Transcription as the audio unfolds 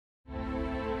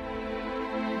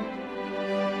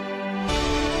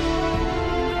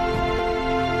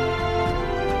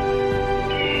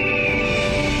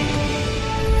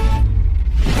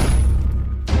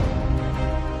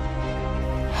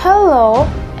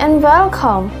and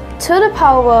welcome to the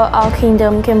Power of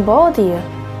Kingdom Cambodia.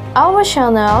 Our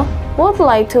channel would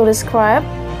like to describe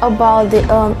about the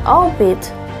Earth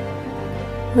orbit.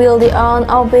 Will the Earth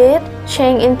orbit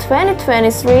change in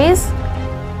 2023?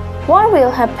 What will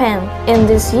happen in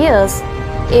these years?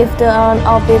 If the Earth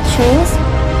orbit changes,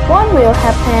 what will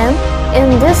happen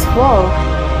in this world?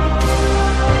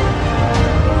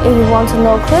 If you want to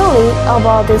know clearly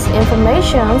about these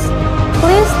informations,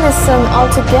 please listen all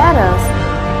together.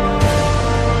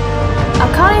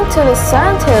 According to the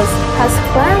scientists has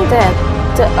claimed that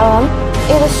the Earth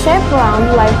is shaped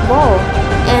round like a ball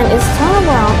and is turned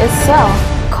around itself,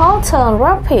 called turn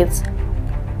rapids.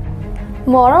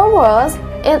 Moreover,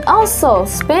 it also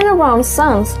spins around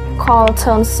suns, called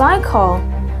turn cycle.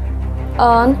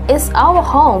 Earth is our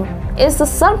home. It's the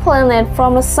sun-planet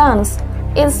from the suns.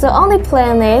 It's the only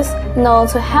planet known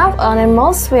to have an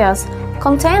atmosphere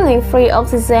containing free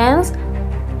oxygen,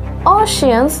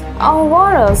 oceans, or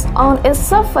waters on its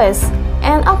surface,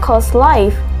 and of course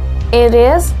life. It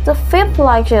is the fifth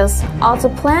largest of the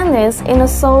planets in the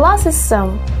solar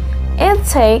system. It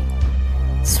takes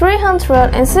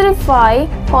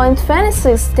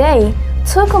 365.26 days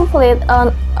to complete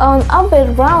an orbit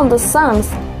around the sun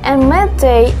and make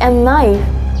day and night.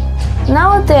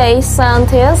 Nowadays,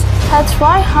 scientists have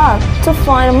tried hard to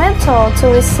find a method to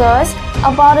research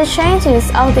about the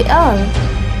changes of the Earth,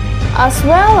 as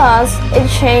well as its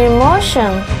change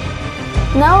motion.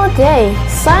 Nowadays,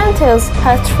 scientists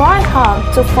have tried hard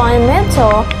to find a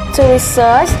method to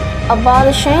research about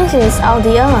the changes of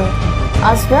the Earth,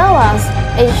 as well as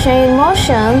its change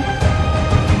motion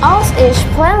of each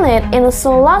planet in the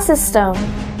solar system.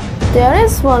 There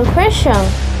is one question: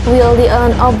 will the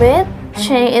Earth orbit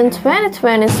change in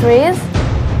 2023?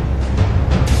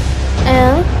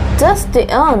 And does the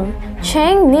Earth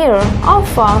change near or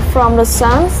far from the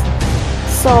Sun?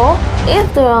 So,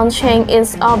 if the Earth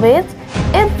changes its orbit,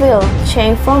 it will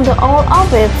change from the old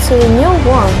orbit to the new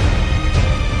one,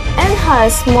 and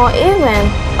has more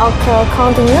events occur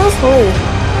continuously.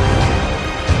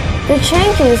 The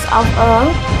changes of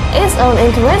Earth is an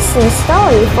interesting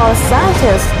story for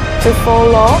scientists to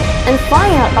follow and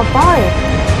find out about it.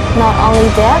 Not only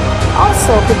that,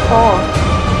 also people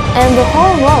and the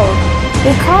whole world,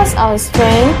 because our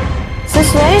strange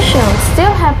situations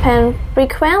still happen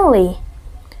frequently.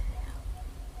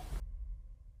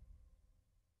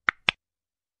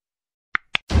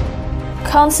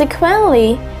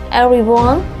 Consequently,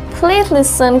 everyone, please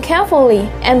listen carefully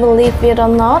and believe it or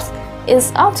not,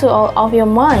 it's up to all of your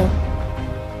mind.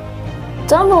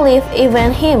 Don't believe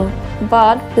even him,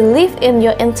 but believe in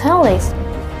your intellect,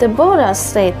 the Buddha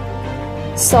said.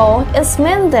 So it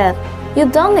means that you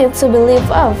don't need to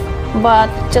believe us, but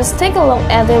just take a look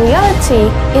at the reality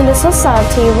in the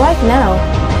society right now.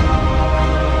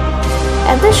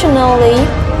 Additionally,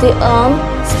 the Earth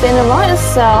spins around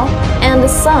itself and the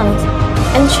Sun,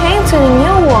 and change to the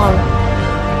new one,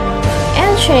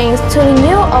 and change to the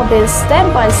new orbit step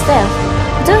by step,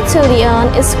 due to the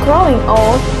Earth is growing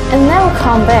old and never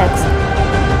come back.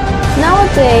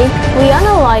 Nowadays, we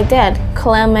analyze that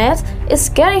climate is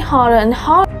getting hotter and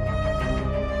hotter.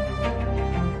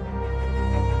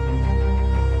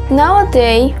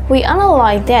 Nowadays, we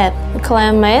analyze that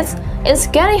climate is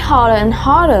getting hotter and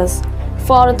hotter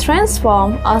for the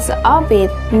transform of the orbit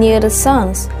near the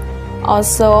Sun.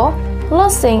 Also,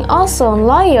 losing ozone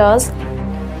layers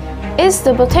is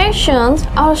the protection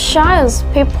of science,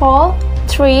 people,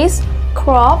 trees,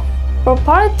 crop,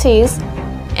 properties,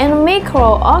 and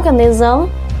microorganisms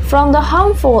from the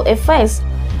harmful effects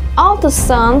of the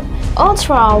sun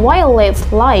ultraviolet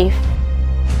light.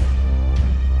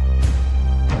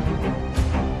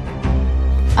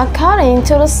 According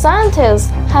to the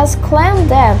scientists has claimed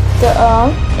that the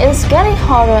Earth is getting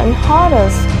hotter and hotter.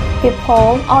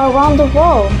 People all around the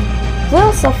world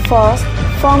will suffer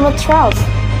from the drought.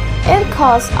 It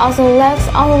causes ozone lacks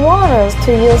of water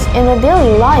to use in the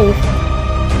daily life.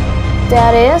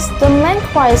 That is the main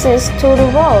crisis to the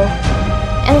world,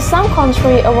 and some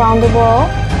countries around the world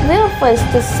will face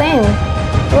the same,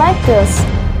 like this.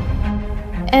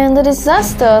 And the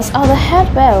disasters of the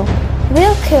heatwave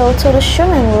will kill to the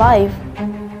human life.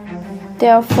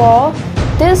 Therefore,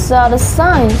 these are the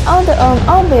signs of the Earth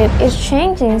orbit is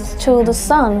changing to the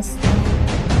Sun.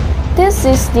 This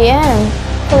is the end.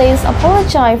 Please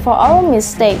apologize for our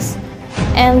mistakes.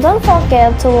 And don't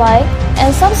forget to like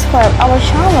and subscribe our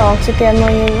channel to get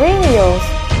more new videos.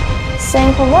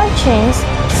 Thanks for watching.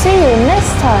 See you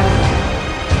next time.